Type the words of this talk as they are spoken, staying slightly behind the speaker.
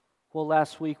Well,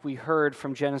 last week we heard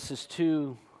from Genesis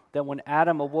 2 that when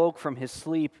Adam awoke from his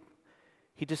sleep,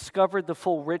 he discovered the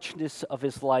full richness of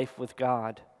his life with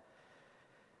God.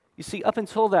 You see, up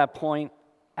until that point,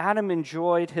 Adam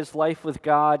enjoyed his life with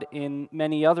God in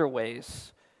many other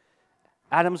ways.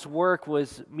 Adam's work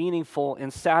was meaningful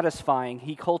and satisfying.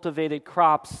 He cultivated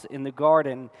crops in the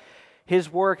garden.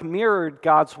 His work mirrored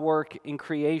God's work in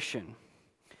creation.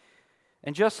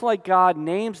 And just like God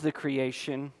names the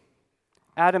creation,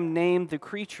 Adam named the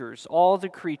creatures, all the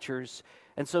creatures,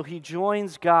 and so he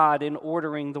joins God in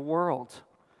ordering the world.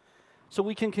 So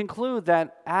we can conclude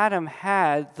that Adam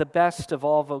had the best of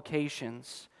all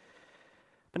vocations.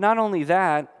 But not only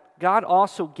that, God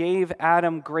also gave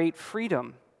Adam great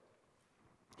freedom.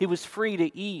 He was free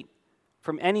to eat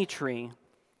from any tree.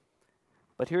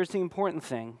 But here's the important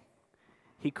thing.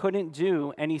 He couldn't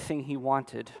do anything he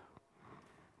wanted.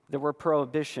 There were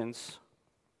prohibitions.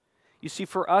 You see,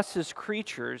 for us as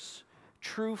creatures,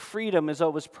 true freedom is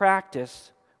always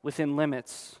practiced within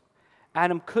limits.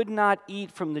 Adam could not eat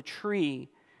from the tree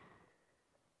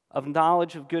of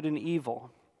knowledge of good and evil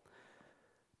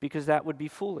because that would be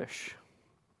foolish.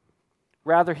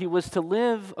 Rather, he was to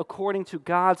live according to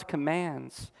God's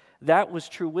commands. That was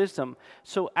true wisdom.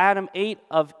 So Adam ate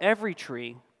of every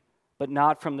tree, but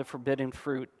not from the forbidden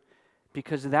fruit,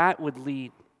 because that would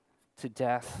lead to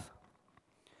death.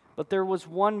 But there was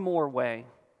one more way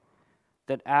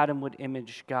that Adam would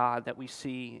image God that we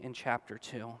see in chapter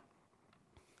 2.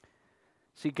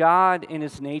 See, God in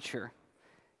his nature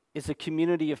is a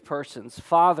community of persons,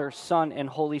 Father, Son, and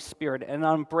Holy Spirit, an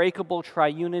unbreakable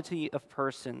triunity of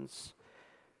persons.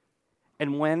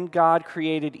 And when God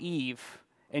created Eve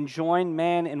and joined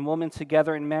man and woman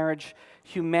together in marriage,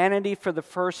 humanity for the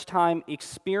first time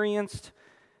experienced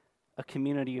a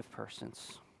community of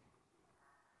persons.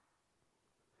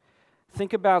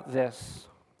 Think about this.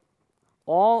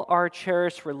 All our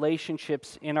cherished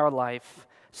relationships in our life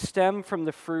stem from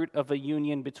the fruit of a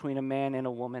union between a man and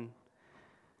a woman.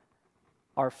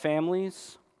 Our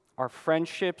families, our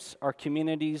friendships, our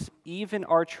communities, even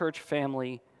our church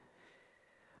family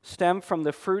stem from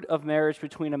the fruit of marriage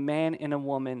between a man and a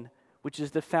woman, which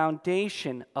is the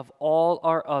foundation of all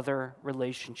our other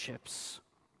relationships.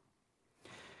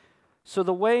 So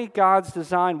the way God's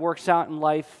design works out in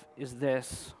life is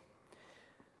this.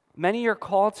 Many are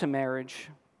called to marriage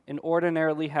and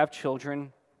ordinarily have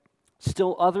children.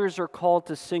 Still others are called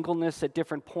to singleness at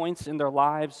different points in their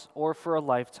lives or for a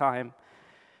lifetime.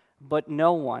 But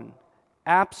no one,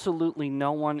 absolutely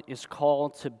no one, is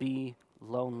called to be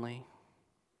lonely.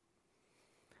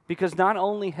 Because not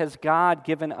only has God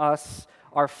given us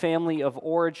our family of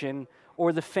origin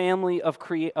or the family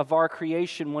of our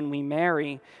creation when we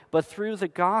marry, but through the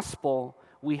gospel,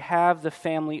 we have the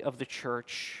family of the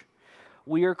church.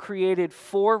 We are created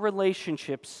for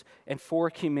relationships and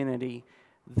for community.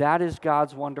 That is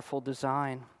God's wonderful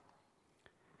design.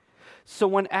 So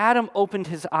when Adam opened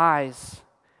his eyes,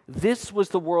 this was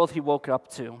the world he woke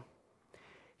up to.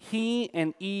 He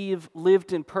and Eve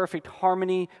lived in perfect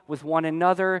harmony with one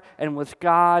another and with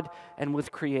God and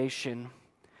with creation.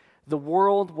 The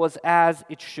world was as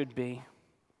it should be.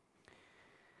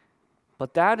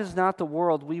 But that is not the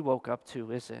world we woke up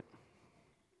to, is it?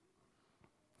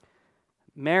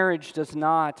 Marriage does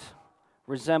not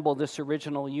resemble this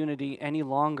original unity any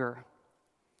longer.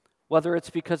 Whether it's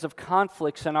because of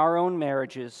conflicts in our own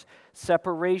marriages,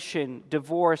 separation,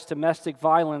 divorce, domestic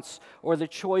violence, or the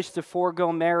choice to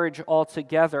forego marriage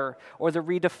altogether, or the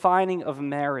redefining of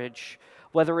marriage,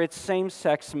 whether it's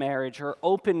same-sex marriage or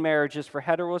open marriages for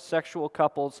heterosexual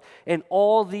couples, in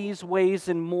all these ways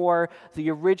and more,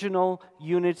 the original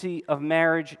unity of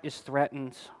marriage is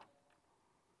threatened.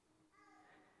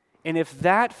 And if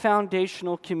that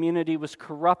foundational community was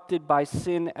corrupted by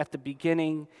sin at the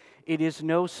beginning, it is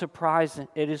no surprise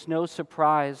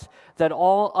that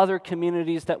all other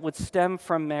communities that would stem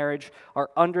from marriage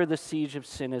are under the siege of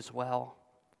sin as well.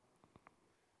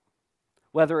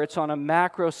 Whether it's on a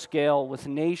macro scale with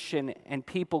nation and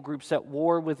people groups at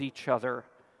war with each other,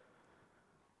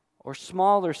 or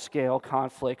smaller scale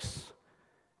conflicts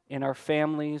in our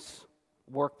families,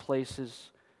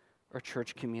 workplaces, or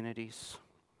church communities.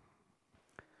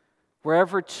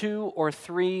 Wherever two or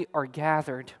three are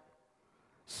gathered,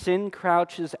 sin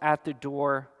crouches at the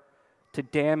door to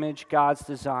damage God's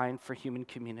design for human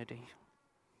community.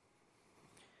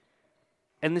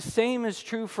 And the same is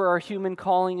true for our human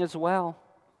calling as well.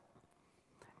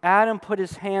 Adam put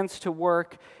his hands to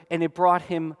work, and it brought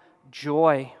him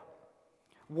joy.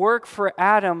 Work for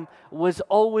Adam was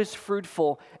always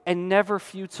fruitful and never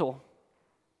futile.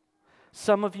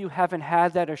 Some of you haven't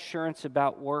had that assurance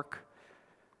about work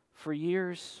for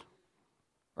years.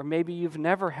 Or maybe you've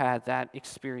never had that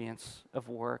experience of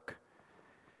work.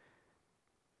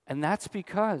 And that's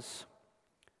because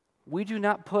we do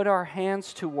not put our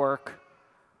hands to work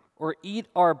or eat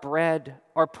our bread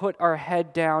or put our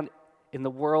head down in the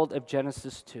world of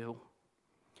Genesis 2.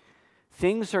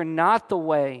 Things are not the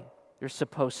way they're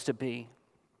supposed to be.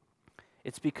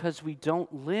 It's because we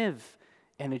don't live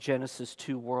in a Genesis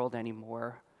 2 world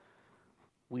anymore.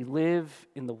 We live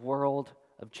in the world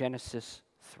of Genesis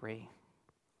 3.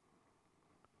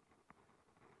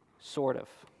 Sort of.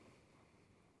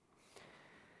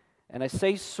 And I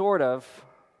say sort of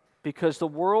because the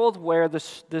world where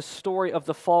this story of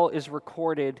the fall is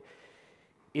recorded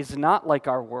is not like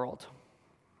our world.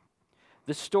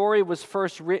 The story was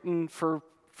first written for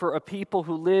a people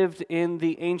who lived in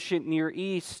the ancient Near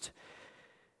East.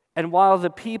 And while the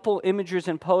people, images,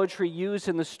 and poetry used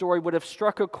in the story would have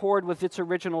struck a chord with its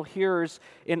original hearers,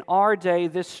 in our day,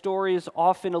 this story is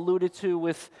often alluded to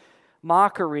with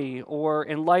mockery or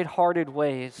in lighthearted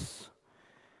ways.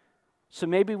 So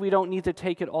maybe we don't need to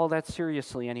take it all that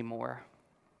seriously anymore.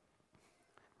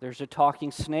 There's a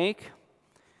talking snake,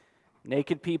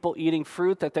 naked people eating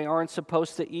fruit that they aren't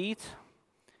supposed to eat,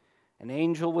 an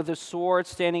angel with a sword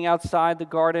standing outside the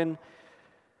garden.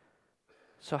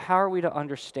 So how are we to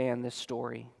understand this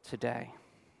story today?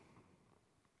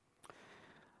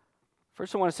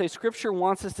 First, I want to say Scripture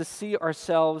wants us to see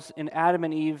ourselves in Adam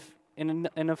and Eve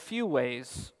in a few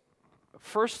ways.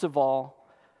 First of all,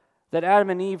 that Adam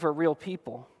and Eve are real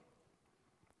people.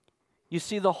 You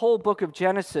see, the whole book of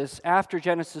Genesis, after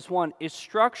Genesis 1, is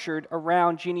structured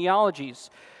around genealogies.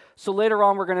 So later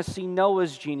on, we're going to see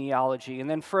Noah's genealogy. And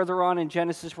then further on in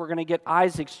Genesis, we're going to get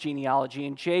Isaac's genealogy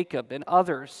and Jacob and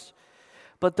others.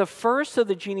 But the first of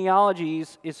the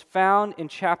genealogies is found in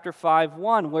chapter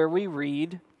 5:1, where we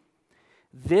read,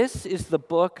 "This is the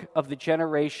book of the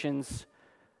generations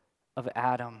of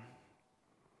Adam."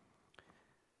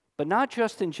 But not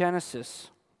just in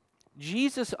Genesis.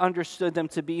 Jesus understood them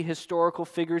to be historical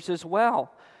figures as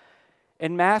well.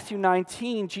 In Matthew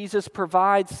 19, Jesus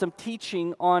provides some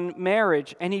teaching on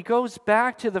marriage, and he goes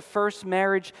back to the first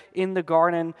marriage in the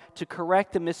garden to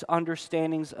correct the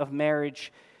misunderstandings of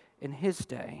marriage in his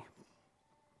day.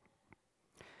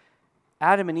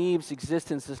 Adam and Eve's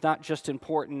existence is not just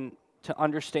important to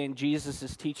understand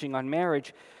Jesus' teaching on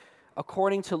marriage.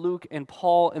 According to Luke and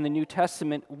Paul in the New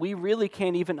Testament, we really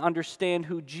can't even understand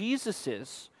who Jesus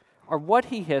is or what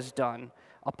he has done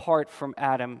apart from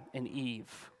Adam and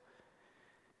Eve.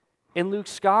 In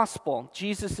Luke's gospel,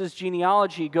 Jesus'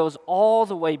 genealogy goes all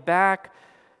the way back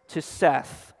to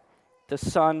Seth, the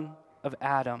son of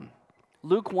Adam.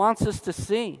 Luke wants us to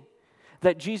see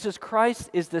that Jesus Christ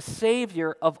is the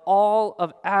Savior of all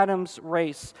of Adam's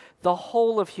race, the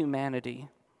whole of humanity.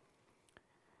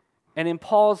 And in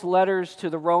Paul's letters to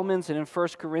the Romans and in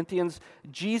 1 Corinthians,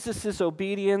 Jesus'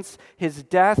 obedience, his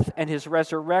death, and his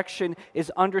resurrection is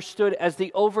understood as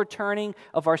the overturning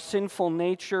of our sinful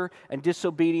nature and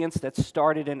disobedience that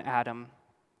started in Adam.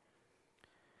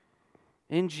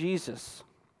 In Jesus,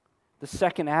 the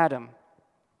second Adam,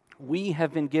 we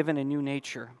have been given a new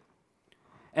nature.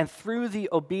 And through the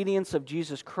obedience of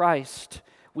Jesus Christ,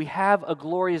 we have a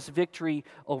glorious victory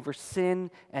over sin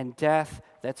and death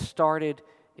that started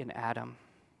in Adam.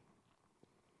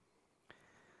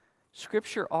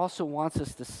 Scripture also wants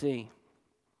us to see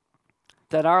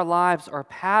that our lives are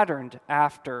patterned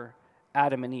after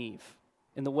Adam and Eve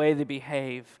in the way they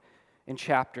behave in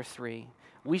chapter 3.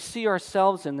 We see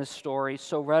ourselves in this story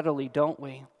so readily, don't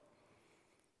we?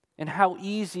 And how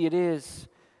easy it is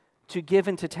to give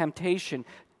into temptation,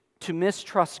 to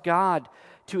mistrust God,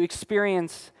 to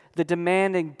experience the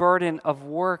demanding burden of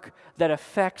work that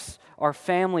affects our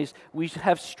families. We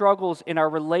have struggles in our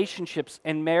relationships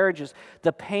and marriages,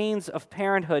 the pains of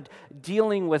parenthood,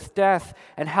 dealing with death,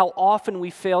 and how often we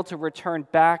fail to return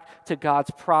back to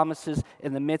God's promises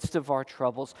in the midst of our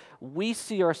troubles. We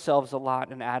see ourselves a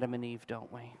lot in Adam and Eve,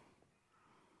 don't we?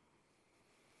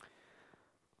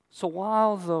 So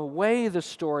while the way the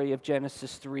story of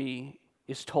Genesis 3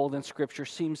 is told in Scripture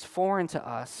seems foreign to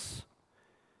us,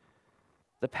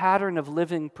 the pattern of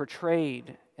living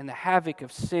portrayed and the havoc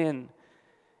of sin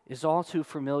is all too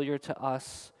familiar to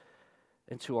us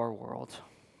and to our world.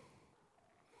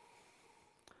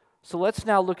 So let's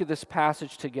now look at this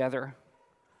passage together.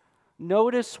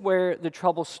 Notice where the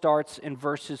trouble starts in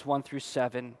verses 1 through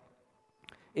 7.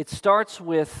 It starts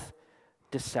with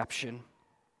deception.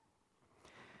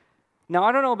 Now,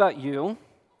 I don't know about you,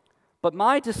 but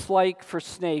my dislike for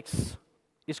snakes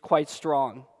is quite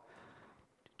strong.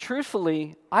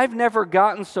 Truthfully, I've never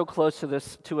gotten so close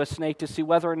to a snake to see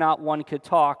whether or not one could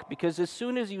talk, because as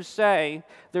soon as you say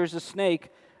there's a snake,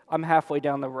 I'm halfway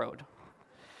down the road.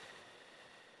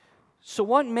 So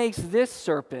what makes this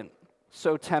serpent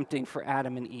so tempting for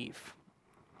Adam and Eve?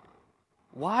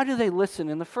 Why do they listen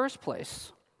in the first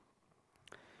place?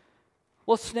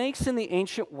 Well, snakes in the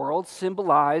ancient world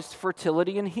symbolized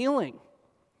fertility and healing.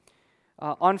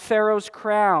 On Pharaoh's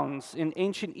crowns in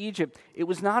ancient Egypt, it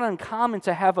was not uncommon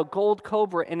to have a gold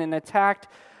cobra in an attacked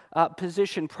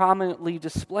position prominently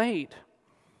displayed.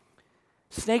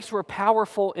 Snakes were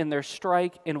powerful in their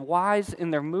strike and wise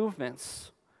in their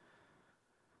movements.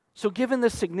 So given the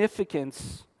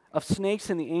significance of snakes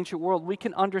in the ancient world, we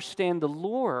can understand the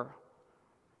lure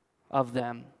of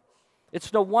them.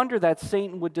 It's no wonder that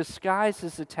Satan would disguise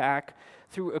his attack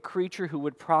through a creature who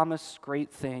would promise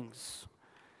great things.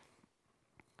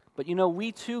 But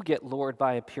we too get lured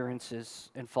by appearances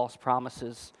and false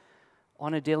promises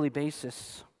on a daily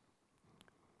basis.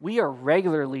 We are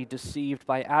regularly deceived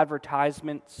by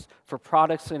advertisements for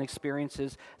products and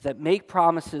experiences that make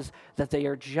promises that they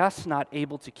are just not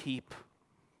able to keep.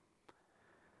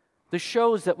 The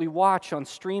shows that we watch on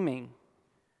streaming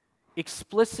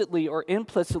explicitly or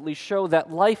implicitly show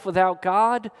that life without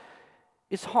God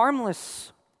is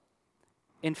harmless.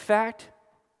 In fact,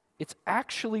 it's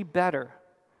actually better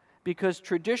because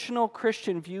traditional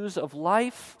Christian views of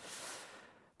life,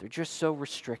 they're just so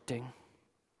restricting.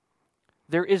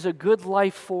 There is a good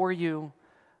life for you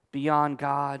beyond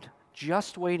God,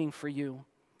 just waiting for you.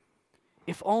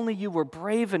 If only you were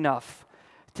brave enough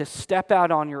to step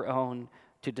out on your own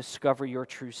to discover your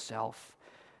true self.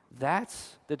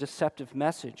 That's the deceptive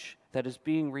message that is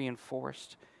being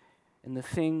reinforced in the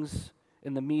things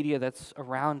in the media that's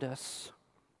around us.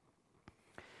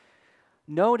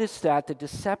 Notice that the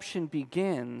deception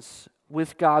begins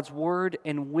with God's word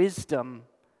and wisdom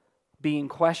being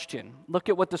questioned. Look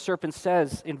at what the serpent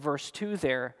says in verse 2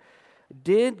 there.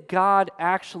 Did God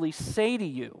actually say to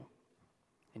you?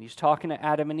 And he's talking to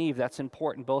Adam and Eve. That's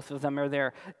important. Both of them are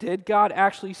there. Did God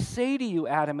actually say to you,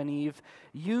 Adam and Eve,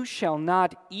 you shall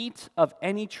not eat of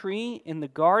any tree in the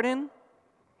garden?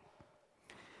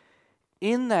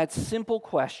 In that simple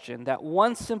question, that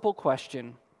one simple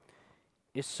question,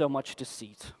 is so much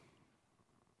deceit.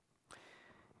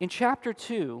 In chapter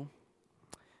 2,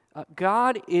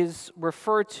 God is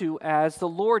referred to as the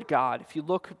Lord God. If you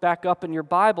look back up in your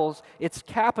Bibles, it's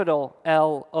capital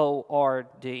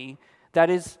L-O-R-D. That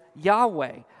is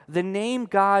Yahweh, the name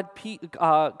God's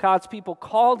people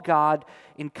called God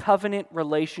in covenant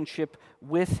relationship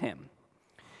with Him.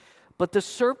 But the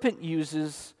serpent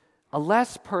uses a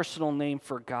less personal name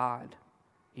for God.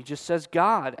 He just says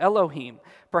God, Elohim,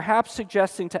 perhaps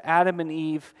suggesting to Adam and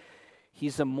Eve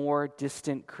He's a more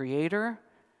distant creator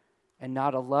and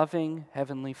not a loving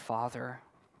heavenly Father.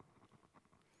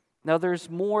 Now there's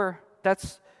more,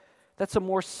 that's a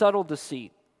more subtle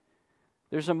deceit.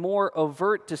 There's a more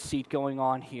overt deceit going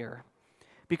on here.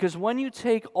 Because when you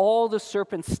take all the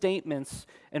serpent's statements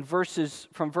and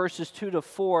from verses 2 to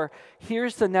 4,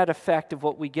 here's the net effect of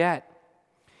what we get.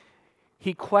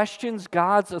 He questions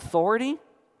God's authority.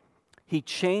 He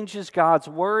changes God's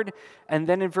word. And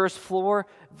then in verse 4,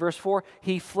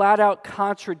 he flat out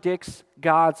contradicts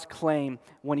God's claim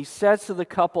when he says to the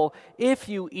couple, if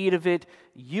you eat of it,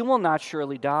 you will not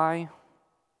surely die.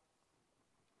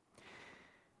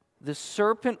 The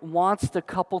serpent wants the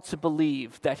couple to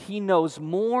believe that he knows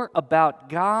more about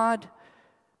God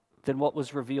than what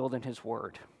was revealed in his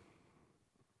word.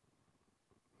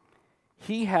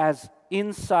 He has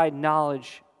inside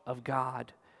knowledge of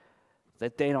God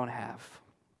that they don't have.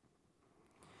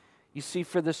 You see,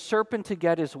 for the serpent to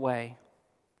get his way,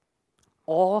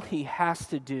 all he has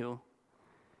to do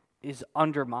is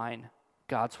undermine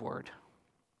God's word.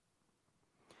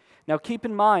 Now keep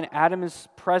in mind, Adam is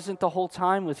present the whole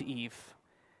time with Eve,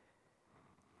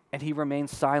 and he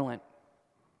remains silent.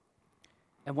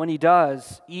 And when he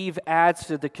does, Eve adds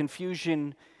to the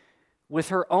confusion with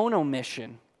her own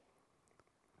omission.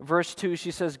 Verse 2,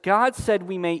 she says, God said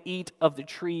we may eat of the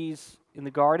trees in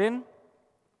the garden.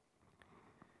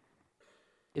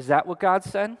 Is that what God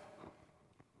said?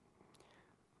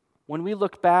 When we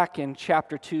look back in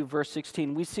chapter 2, verse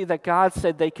 16, we see that God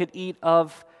said they could eat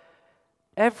of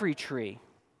every tree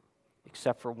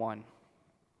except for one.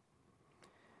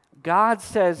 God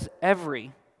says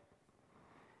every,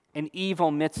 and Eve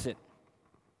omits it.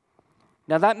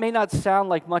 Now that may not sound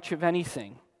like much of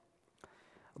anything,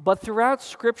 but throughout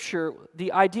Scripture,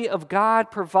 the idea of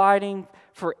God providing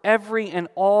for every and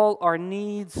all our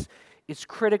needs is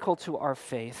critical to our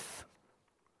faith.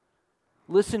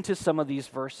 Listen to some of these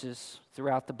verses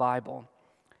throughout the Bible.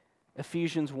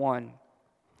 Ephesians 1.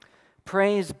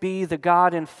 Praise be the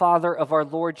God and Father of our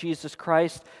Lord Jesus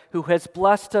Christ, who has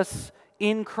blessed us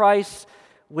in Christ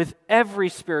with every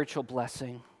spiritual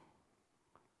blessing.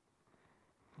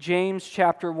 James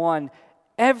chapter 1,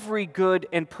 every good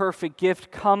and perfect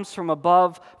gift comes from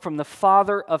above, from the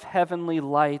Father of heavenly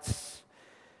lights.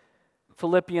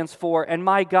 Philippians 4, and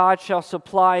my God shall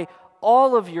supply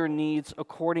all of your needs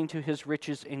according to his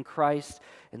riches in Christ.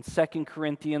 In 2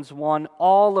 Corinthians 1,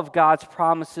 all of God's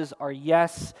promises are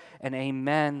yes and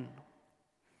amen.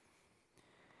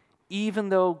 Even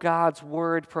though God's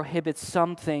word prohibits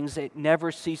some things, it never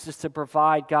ceases to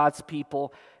provide God's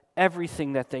people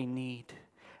everything that they need.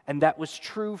 And that was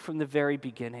true from the very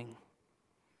beginning.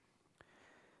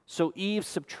 So Eve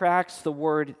subtracts the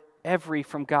word every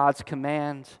from God's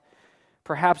command,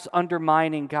 perhaps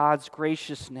undermining God's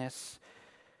graciousness.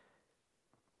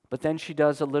 But then she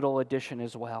does a little addition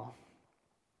as well.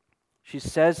 She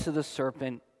says to the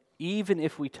serpent, even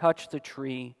if we touch the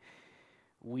tree,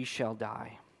 we shall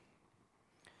die.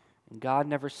 And God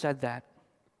never said that.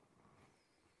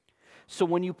 So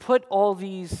when you put all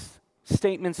these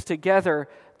statements together,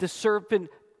 the serpent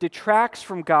detracts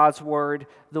from God's word,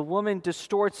 the woman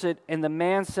distorts it, and the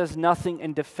man says nothing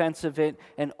in defense of it,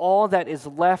 and all that is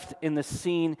left in the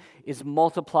scene is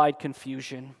multiplied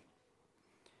confusion.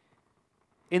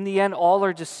 In the end, all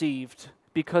are deceived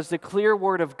because the clear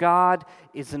word of God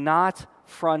is not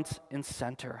front and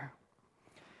center.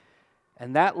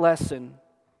 And that lesson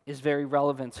is very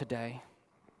relevant today,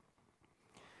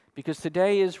 because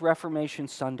today is Reformation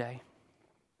Sunday.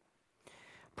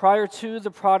 Prior to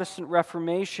the Protestant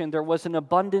Reformation, there was an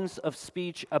abundance of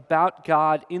speech about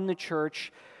God in the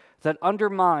church that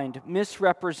undermined,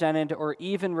 misrepresented, or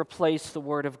even replaced the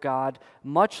Word of God,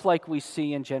 much like we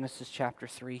see in Genesis chapter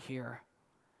 3 here.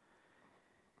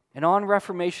 And on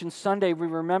Reformation Sunday, we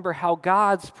remember how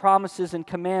God's promises and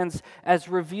commands, as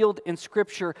revealed in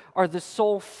Scripture, are the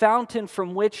sole fountain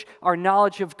from which our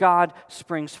knowledge of God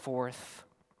springs forth.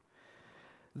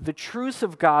 The truth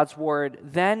of God's word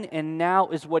then and now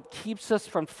is what keeps us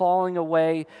from falling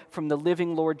away from the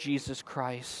living Lord Jesus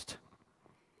Christ.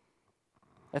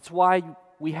 That's why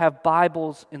we have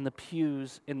Bibles in the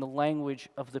pews in the language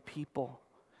of the people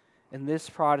in this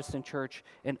Protestant church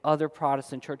and other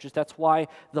Protestant churches. That's why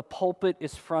the pulpit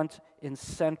is front and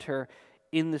center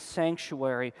in the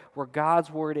sanctuary where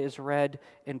God's word is read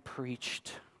and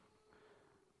preached.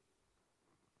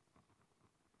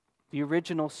 The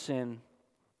original sin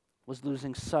was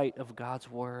losing sight of God's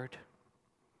word.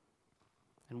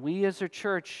 And we as a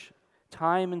church,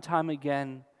 time and time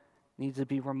again, need to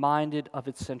be reminded of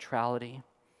its centrality.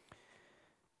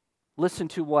 Listen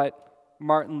to what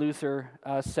Martin Luther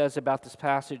says about this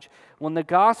passage. When the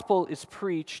gospel is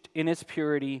preached in its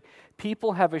purity,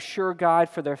 people have a sure guide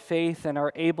for their faith and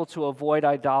are able to avoid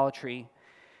idolatry.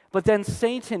 But then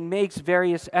Satan makes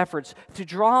various efforts to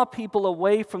draw people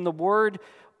away from the word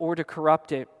or to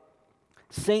corrupt it.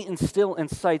 Satan still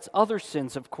incites other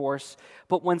sins, of course,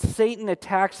 but when Satan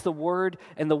attacks the word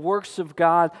and the works of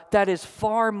God, that is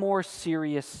far more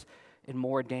serious and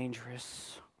more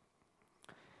dangerous.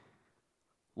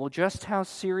 Well, just how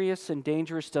serious and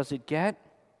dangerous does it get?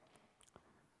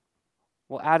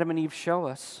 Well, Adam and Eve show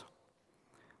us.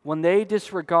 When they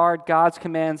disregard God's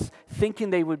commands, thinking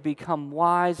they would become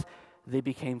wise, they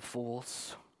became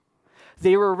fools.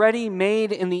 They were already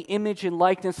made in the image and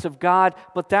likeness of God,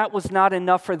 but that was not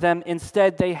enough for them.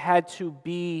 Instead, they had to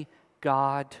be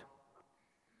God.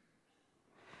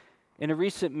 In a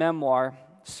recent memoir,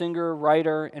 singer,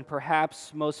 writer, and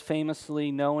perhaps most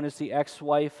famously known as the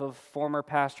ex-wife of former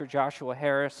pastor Joshua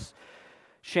Harris,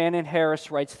 Shannon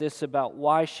Harris writes this about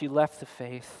why she left the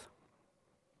faith.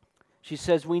 She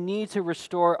says, "We need to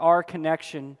restore our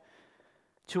connection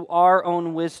to our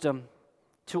own wisdom,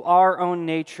 to our own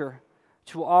nature,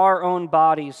 to our own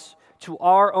bodies, to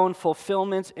our own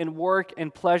fulfillment and work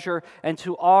and pleasure, and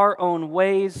to our own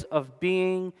ways of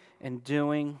being and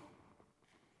doing."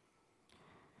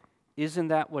 Isn't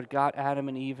that what got Adam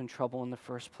and Eve in trouble in the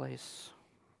first place?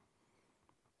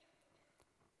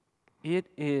 It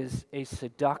is a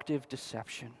seductive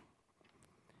deception.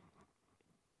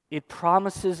 It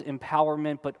promises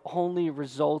empowerment, but only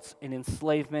results in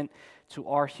enslavement to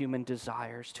our human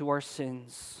desires, to our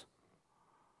sins.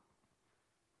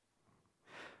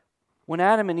 When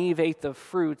Adam and Eve ate the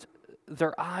fruit,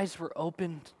 their eyes were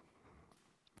opened,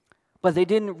 but they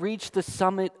didn't reach the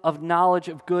summit of knowledge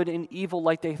of good and evil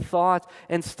like they thought.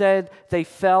 Instead, they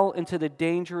fell into the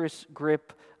dangerous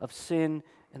grip of sin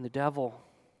and the devil.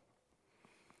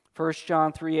 1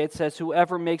 John 3:8 says,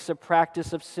 "Whoever makes a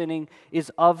practice of sinning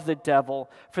is of the devil,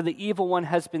 for the evil one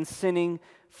has been sinning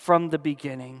from the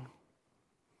beginning."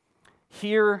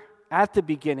 Here, at the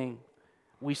beginning,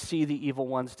 we see the evil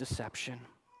one's deception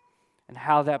and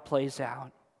how that plays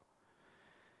out.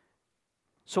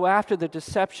 So after the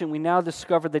deception, we now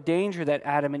discover the danger that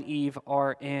Adam and Eve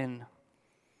are in.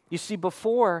 You see,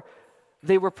 before,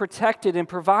 they were protected and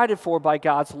provided for by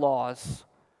God's laws.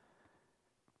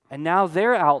 And now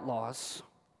they're outlaws.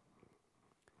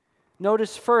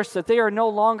 Notice first that they are no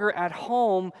longer at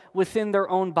home within their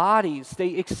own bodies. They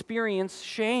experience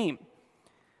shame.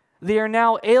 They are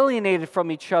now alienated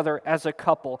from each other as a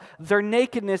couple. Their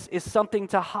nakedness is something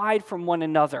to hide from one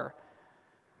another.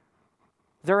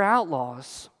 They're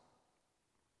outlaws.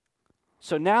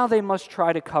 So now they must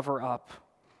try to cover up,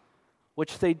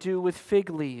 which they do with fig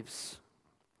leaves.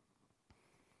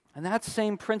 And that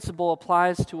same principle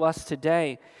applies to us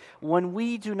today. When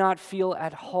we do not feel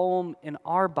at home in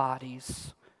our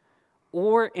bodies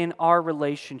or in our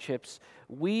relationships,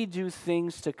 we do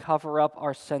things to cover up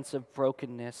our sense of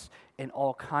brokenness in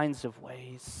all kinds of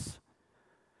ways.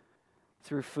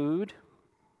 Through food,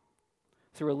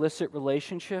 through illicit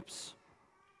relationships,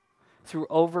 through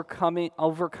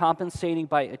overcompensating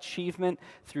by achievement,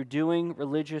 through doing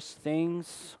religious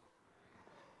things,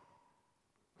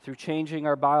 through changing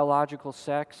our biological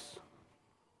sex.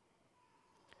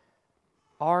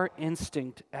 Our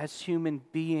instinct as human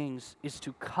beings is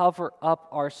to cover up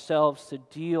ourselves to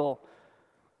deal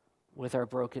with our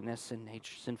brokenness and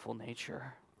sinful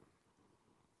nature.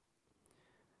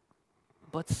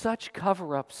 But such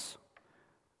cover-ups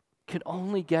can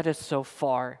only get us so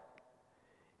far.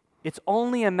 It's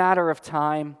only a matter of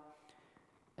time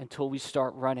until we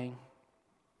start running.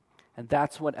 And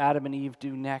that's what Adam and Eve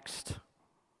do next.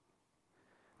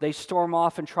 They storm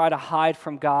off and try to hide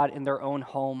from God in their own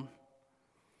home.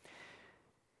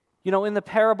 You know, in the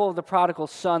parable of the prodigal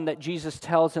son that Jesus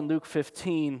tells in Luke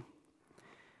 15,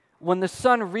 when the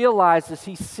son realizes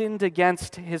he sinned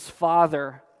against his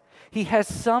father, he has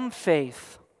some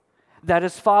faith that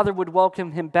his father would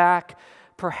welcome him back,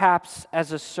 perhaps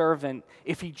as a servant,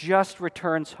 if he just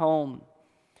returns home.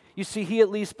 You see, he at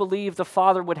least believed the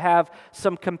father would have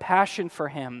some compassion for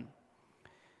him.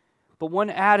 But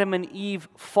when Adam and Eve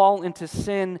fall into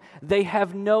sin, they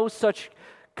have no such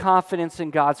confidence in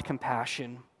God's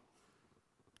compassion.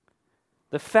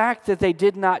 The fact that they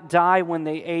did not die when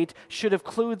they ate should have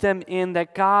clued them in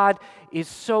that God is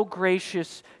so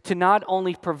gracious to not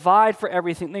only provide for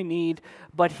everything they need,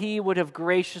 but He would have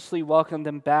graciously welcomed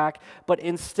them back. But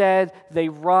instead, they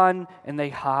run and they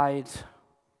hide.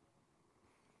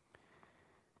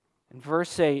 In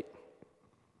verse 8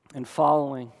 and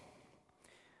following,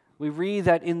 we read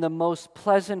that in the most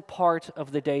pleasant part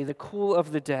of the day, the cool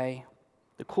of the day,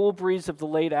 the cool breeze of the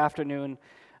late afternoon,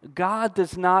 God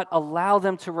does not allow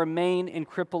them to remain in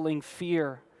crippling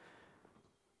fear.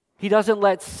 He doesn't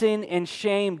let sin and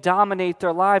shame dominate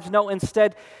their lives. No,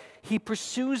 instead, He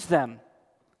pursues them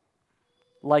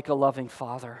like a loving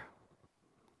Father.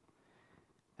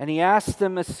 And He asks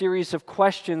them a series of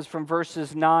questions from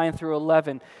verses 9 through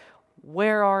 11.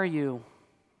 Where are you?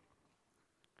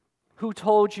 Who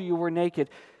told you you were naked?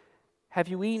 Have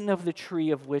you eaten of the tree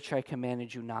of which I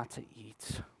commanded you not to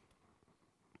eat?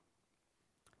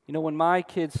 You know, when my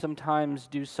kids sometimes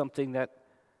do something that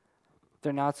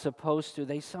they're not supposed to,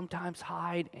 they sometimes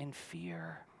hide in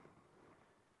fear.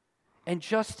 And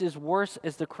just as worse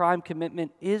as the crime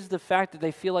commitment is the fact that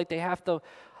they feel like they have to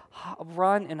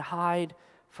run and hide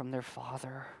from their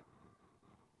father.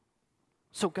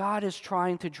 So God is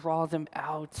trying to draw them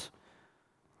out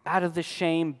of the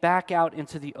shame, back out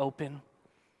into the open.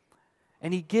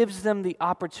 And He gives them the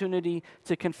opportunity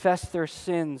to confess their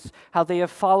sins, how they have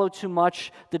followed too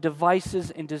much the devices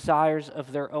and desires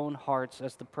of their own hearts,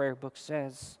 as the prayer book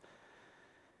says.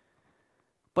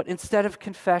 But instead of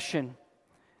confession,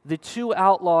 the two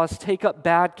outlaws take up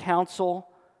bad counsel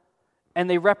and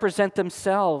they represent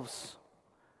themselves.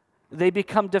 They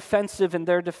become defensive in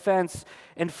their defense.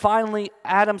 And finally,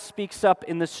 Adam speaks up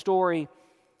in the story.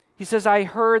 He says, I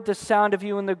heard the sound of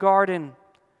you in the garden,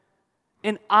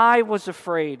 and I was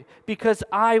afraid because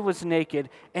I was naked,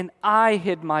 and I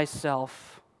hid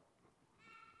myself.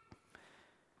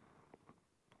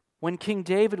 When King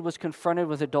David was confronted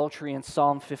with adultery in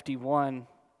Psalm 51,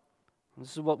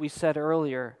 this is what we said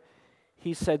earlier,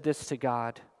 he said this to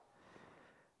God,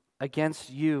 against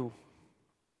you,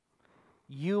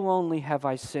 you only have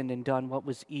I sinned and done what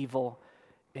was evil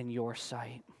in your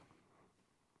sight.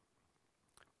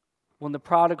 When the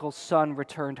prodigal son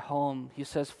returned home, he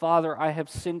says, Father, I have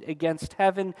sinned against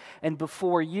heaven and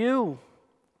before you.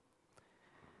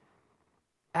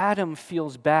 Adam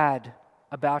feels bad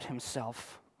about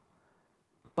himself,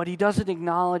 but he doesn't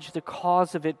acknowledge the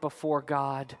cause of it before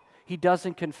God. He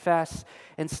doesn't confess.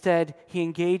 Instead, he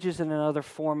engages in another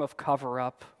form of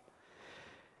cover-up.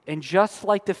 And just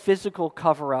like the physical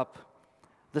cover-up,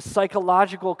 The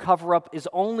psychological cover-up is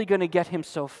only going to get him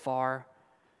so far.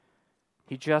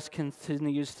 He just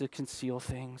continues to conceal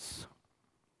things.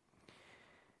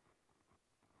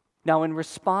 Now, in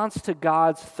response to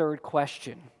God's third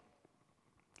question,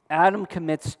 Adam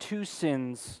commits two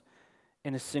sins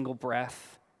in a single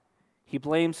breath. He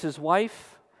blames his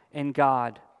wife and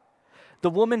God. The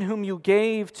woman whom you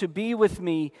gave to be with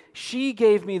me, she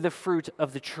gave me the fruit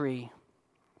of the tree.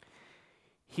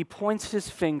 He points his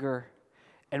finger,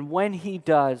 and when he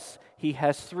does, he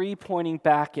has three pointing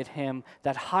back at him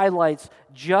that highlights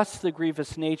just the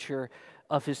grievous nature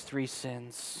of his three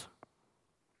sins.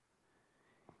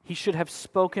 He should have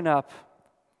spoken up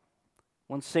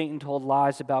when Satan told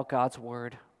lies about God's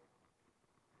word.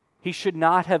 He should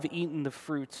not have eaten the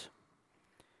fruit,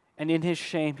 and in his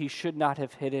shame he should not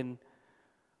have hidden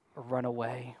or run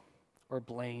away or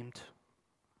blamed.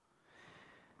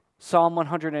 Psalm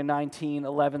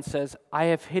 119:11 says, I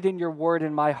have hidden your word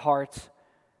in my heart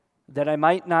that I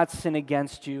might not sin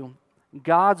against you.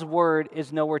 God's word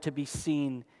is nowhere to be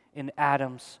seen in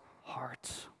Adam's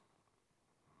heart.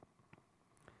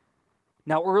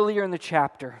 Now, earlier in the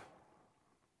chapter,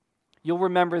 you'll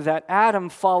remember that Adam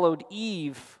followed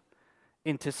Eve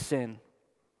into sin.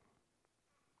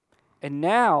 And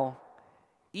now,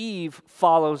 Eve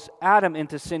follows Adam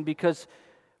into sin because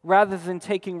rather than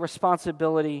taking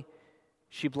responsibility,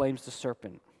 she blames the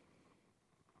serpent.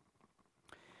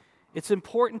 It's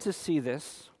important to see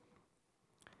this,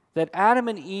 that Adam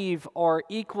and Eve are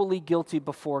equally guilty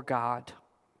before God.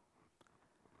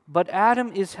 But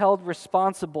Adam is held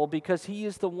responsible because he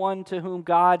is the one to whom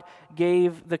God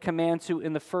gave the command to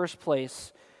in the first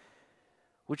place,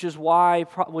 which is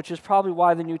probably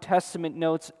why the New Testament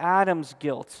notes Adam's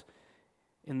guilt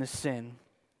in the sin.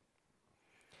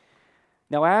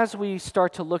 Now, as we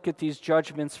start to look at these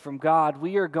judgments from God,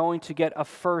 we are going to get a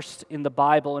first in the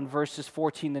Bible in verses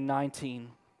 14 and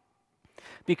 19.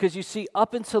 Because you see,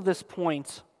 up until this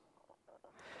point,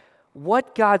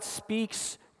 what God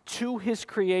speaks to his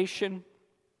creation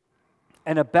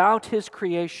and about his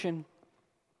creation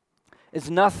is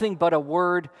nothing but a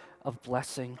word of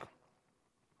blessing.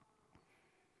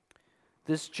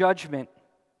 This judgment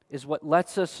is what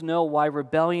lets us know why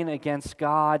rebellion against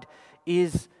God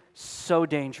is so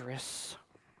dangerous.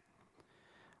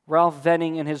 Ralph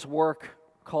Venning, in his work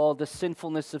called The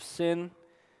Sinfulness of Sin,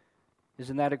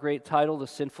 isn't that a great title, The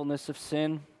Sinfulness of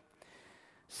Sin?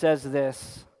 Says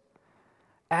this: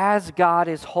 as God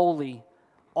is holy,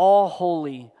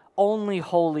 only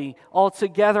holy,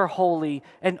 altogether holy,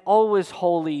 and always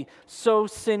holy, so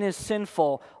sin is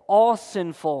sinful, all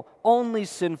sinful, only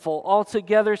sinful,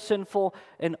 altogether sinful,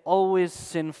 and always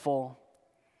sinful.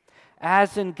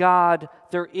 As in God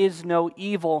there is no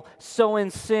evil, so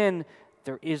in sin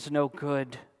there is no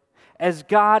good. As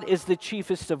God is the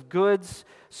chiefest of goods,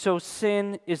 so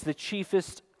sin is the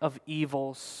chiefest of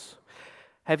evils.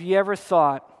 Have you ever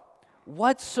thought,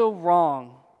 what's so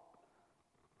wrong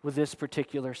with this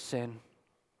particular sin?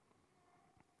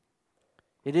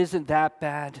 It isn't that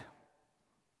bad.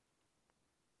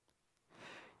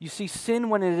 You see, sin,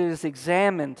 when it is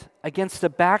examined against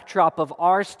the backdrop of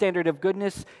our standard of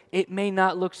goodness, it may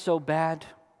not look so bad.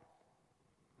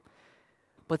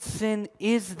 But sin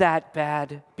is that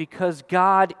bad because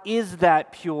God is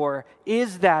that pure,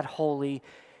 is that holy,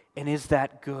 and is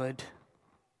that good.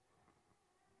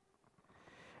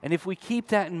 And if we keep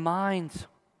that in mind,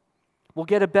 we'll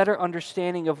get a better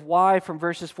understanding of why, from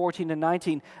verses 14 to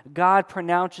 19, God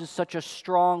pronounces such a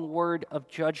strong word of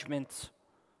judgment.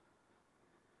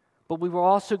 But we were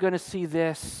also going to see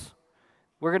this.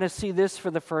 We're going to see this for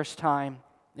the first time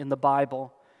in the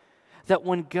Bible, that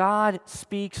when God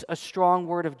speaks a strong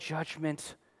word of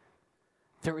judgment,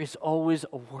 there is always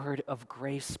a word of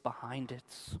grace behind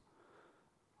it.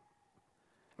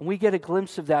 And we get a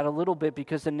glimpse of that a little bit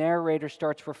because the narrator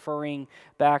starts referring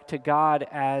back to God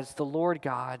as the Lord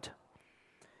God.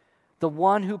 The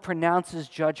one who pronounces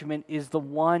judgment is the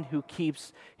one who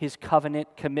keeps his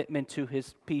covenant commitment to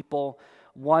his people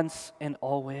once and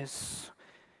always.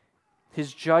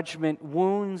 His judgment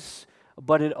wounds,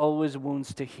 but it always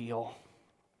wounds to heal.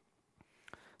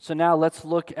 So now let's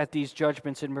look at these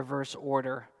judgments in reverse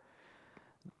order.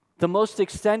 The most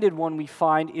extended one we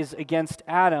find is against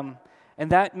Adam,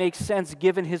 and that makes sense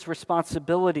given his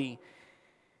responsibility.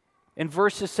 In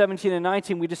verses 17 and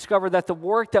 19, we discover that the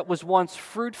work that was once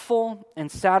fruitful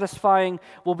and satisfying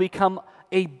will become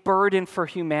a burden for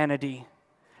humanity.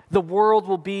 The world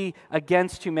will be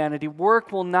against humanity.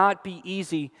 Work will not be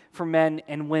easy for men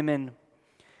and women.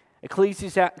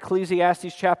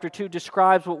 Ecclesiastes chapter 2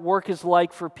 describes what work is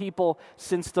like for people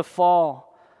since the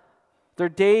fall. Their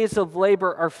days of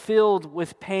labor are filled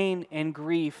with pain and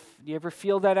grief. Do you ever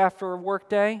feel that after a work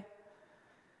day?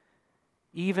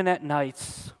 Even at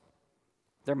nights,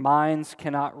 their minds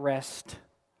cannot rest.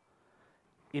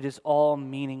 It is all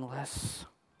meaningless.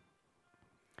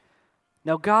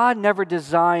 Now, God never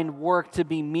designed work to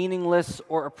be meaningless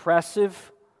or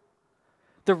oppressive.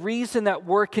 The reason that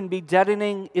work can be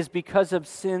deadening is because of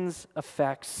sin's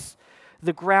effects.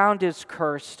 The ground is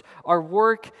cursed. Our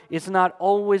work is not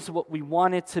always what we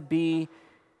want it to be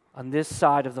on this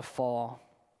side of the fall.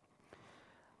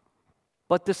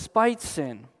 But despite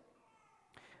sin,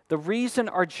 the reason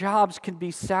our jobs can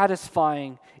be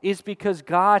satisfying is because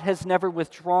God has never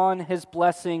withdrawn His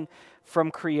blessing from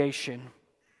creation.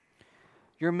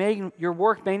 Your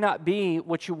work may not be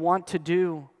what you want to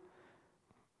do,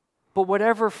 but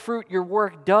whatever fruit your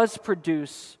work does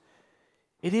produce,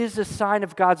 it is a sign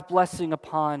of God's blessing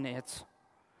upon it.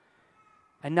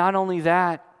 And not only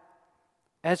that,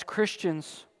 as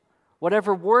Christians,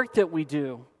 whatever work that we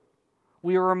do,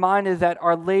 we are reminded that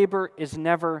our labor is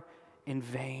never in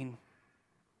vain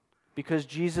because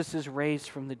Jesus is raised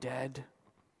from the dead.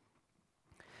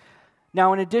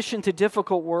 Now, in addition to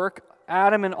difficult work,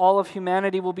 Adam and all of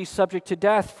humanity will be subject to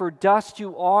death. For dust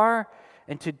you are,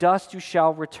 and to dust you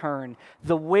shall return.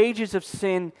 The wages of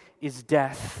sin is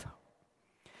death.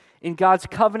 In God's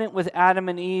covenant with Adam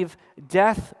and Eve,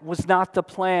 death was not the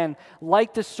plan.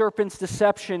 Like the serpent's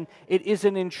deception, it is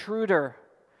an intruder.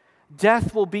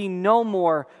 Death will be no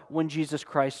more when Jesus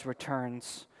Christ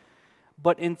returns.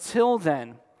 But until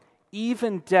then,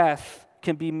 even death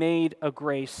can be made a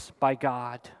grace by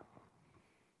God.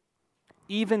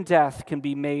 Even death can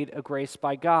be made a grace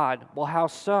by God. Well, how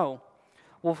so?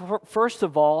 Well, first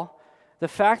of all, the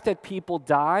fact that people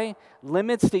die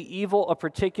limits the evil a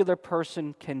particular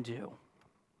person can do.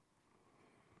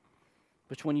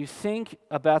 But when you think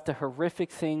about the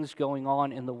horrific things going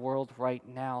on in the world right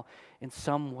now, in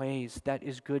some ways that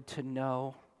is good to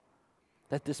know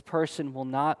that this person will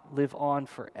not live on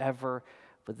forever,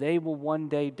 but they will one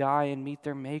day die and meet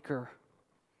their Maker.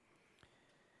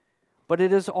 But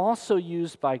it is also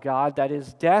used by God, that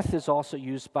is, death is also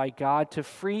used by God to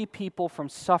free people from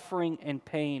suffering and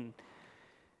pain.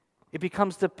 It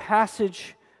becomes the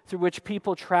passage through which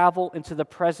people travel into the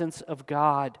presence of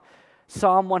God.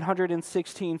 Psalm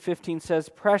 116:15 says,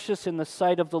 "Precious in the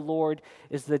sight of the Lord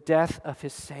is the death of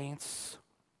His saints."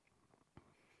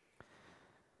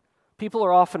 People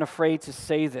are often afraid to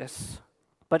say this,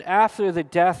 but after the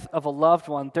death of a loved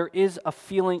one, there is a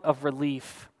feeling of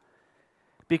relief,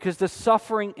 because the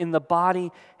suffering in the body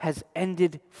has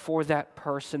ended for that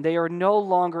person. They are no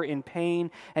longer in pain,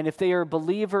 and if they are a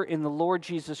believer in the Lord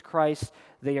Jesus Christ,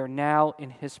 they are now in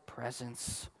His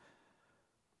presence.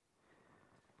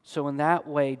 So in that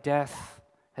way, death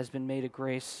has been made a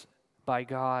grace by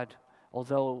God,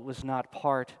 although it was not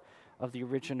part of the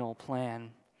original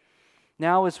plan.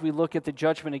 Now, as we look at the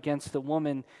judgment against the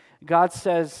woman, God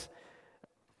says,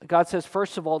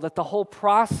 first of all, that the whole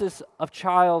process of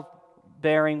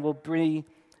childbearing will be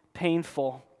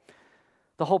painful.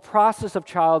 The whole process of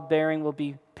childbearing will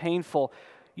be painful.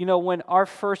 You know, when our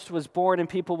first was born and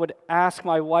people would ask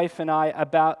my wife and I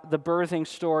about the birthing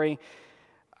story,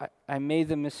 I made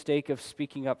the mistake of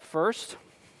speaking up first.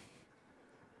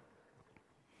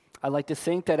 I like to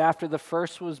think that after the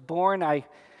first was born, I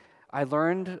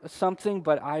learned something,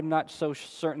 but I'm not so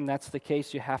certain that's the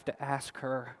case. You have to ask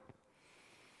her.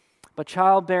 But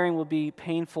childbearing will be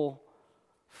painful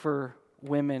for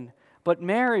women. But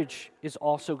marriage is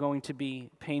also going to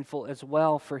be painful as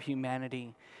well for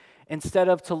humanity. Instead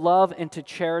of to love and to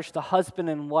cherish, the husband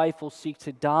and wife will seek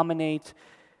to dominate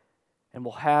and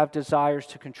will have desires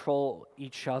to control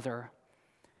each other.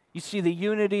 You see, the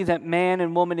unity that man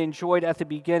and woman enjoyed at the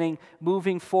beginning,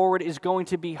 moving forward, is going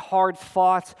to be hard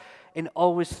fought and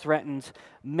always threatened.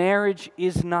 Marriage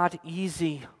is not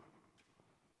easy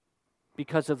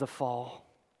because of the fall.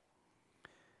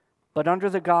 But under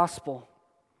the gospel,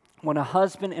 when a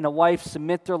husband and a wife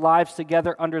submit their lives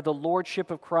together under the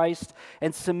lordship of Christ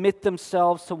and submit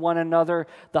themselves to one another,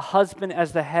 the husband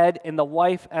as the head and the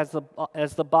wife as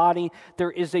the body, there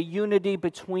is a unity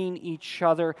between each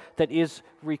other that is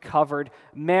recovered.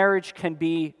 Marriage can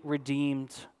be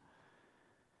redeemed.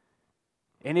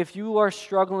 And if you are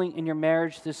struggling in your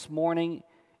marriage this morning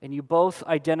and you both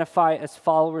identify as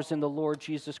followers in the Lord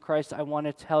Jesus Christ, I want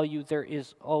to tell you there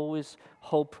is always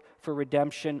hope for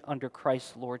redemption under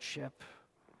Christ's lordship.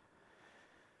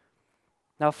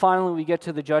 Now finally we get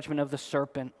to the judgment of the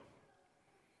serpent.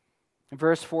 In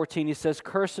verse 14 he says,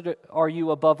 "Cursed are you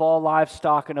above all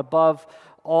livestock and above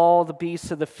all the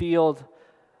beasts of the field.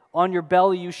 On your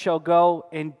belly you shall go,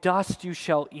 and dust you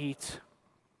shall eat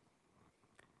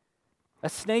A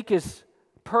snake is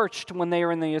perched when they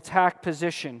are in the attack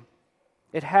position.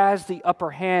 It has the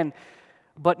upper hand,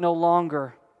 but no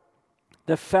longer.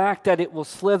 The fact that it will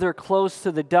slither close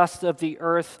to the dust of the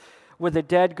earth where the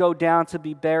dead go down to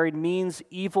be buried means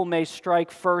evil may strike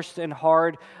first and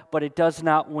hard, but it does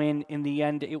not win. In the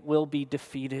end, it will be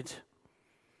defeated.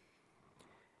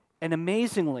 And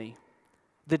amazingly,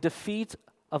 the defeat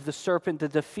of the serpent, the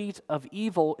defeat of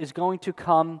evil is going to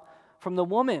come from the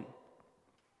woman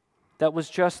that was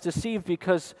just deceived,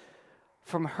 because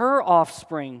from her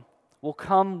offspring will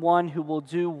come one who will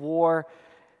do war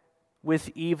with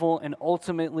evil, and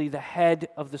ultimately the head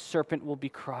of the serpent will be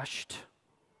crushed.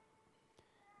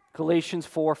 Galatians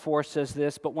 4:4 says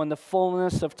this, "But when the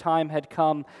fullness of time had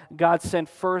come, God sent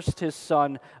first his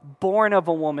Son, born of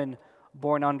a woman,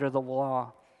 born under the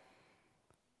law."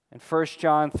 In 1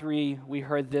 John 3, we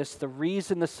heard this, "The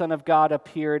reason the Son of God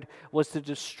appeared was to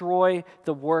destroy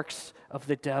the works of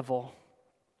the devil."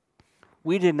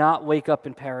 We did not wake up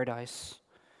in paradise.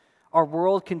 Our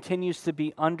world continues to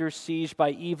be under siege by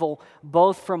evil,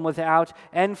 both from without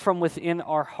and from within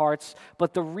our hearts.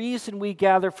 But the reason we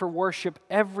gather for worship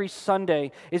every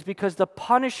Sunday is because the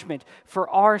punishment for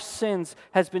our sins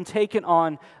has been taken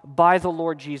on by the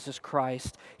Lord Jesus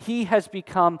Christ. He has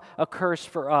become a curse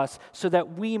for us so that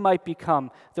we might become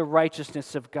the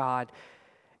righteousness of God.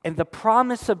 And the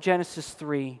promise of Genesis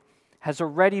 3 has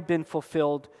already been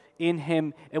fulfilled in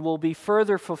him and will be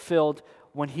further fulfilled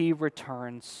when he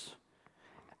returns.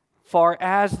 Far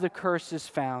as the curse is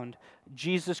found,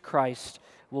 Jesus Christ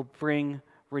will bring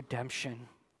redemption.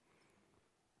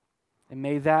 And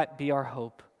may that be our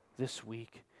hope this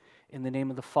week. In the name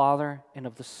of the Father, and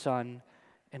of the Son,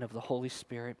 and of the Holy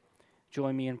Spirit.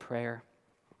 Join me in prayer.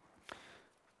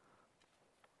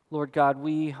 Lord God,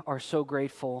 we are so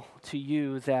grateful to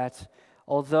you that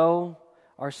although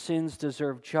our sins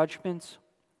deserve judgment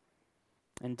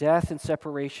and death and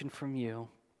separation from you,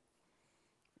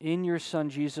 in your Son,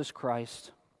 Jesus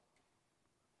Christ,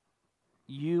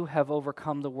 you have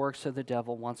overcome the works of the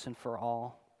devil once and for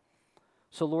all.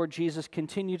 So, Lord Jesus,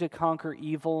 continue to conquer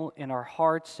evil in our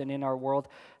hearts and in our world.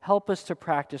 Help us to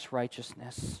practice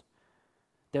righteousness,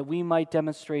 that we might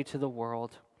demonstrate to the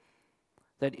world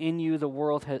that in you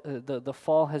the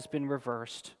fall has been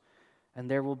reversed, and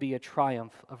there will be a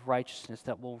triumph of righteousness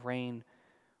that will reign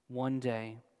one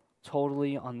day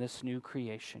totally on this new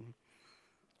creation.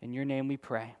 In your name we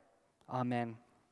pray. Amen.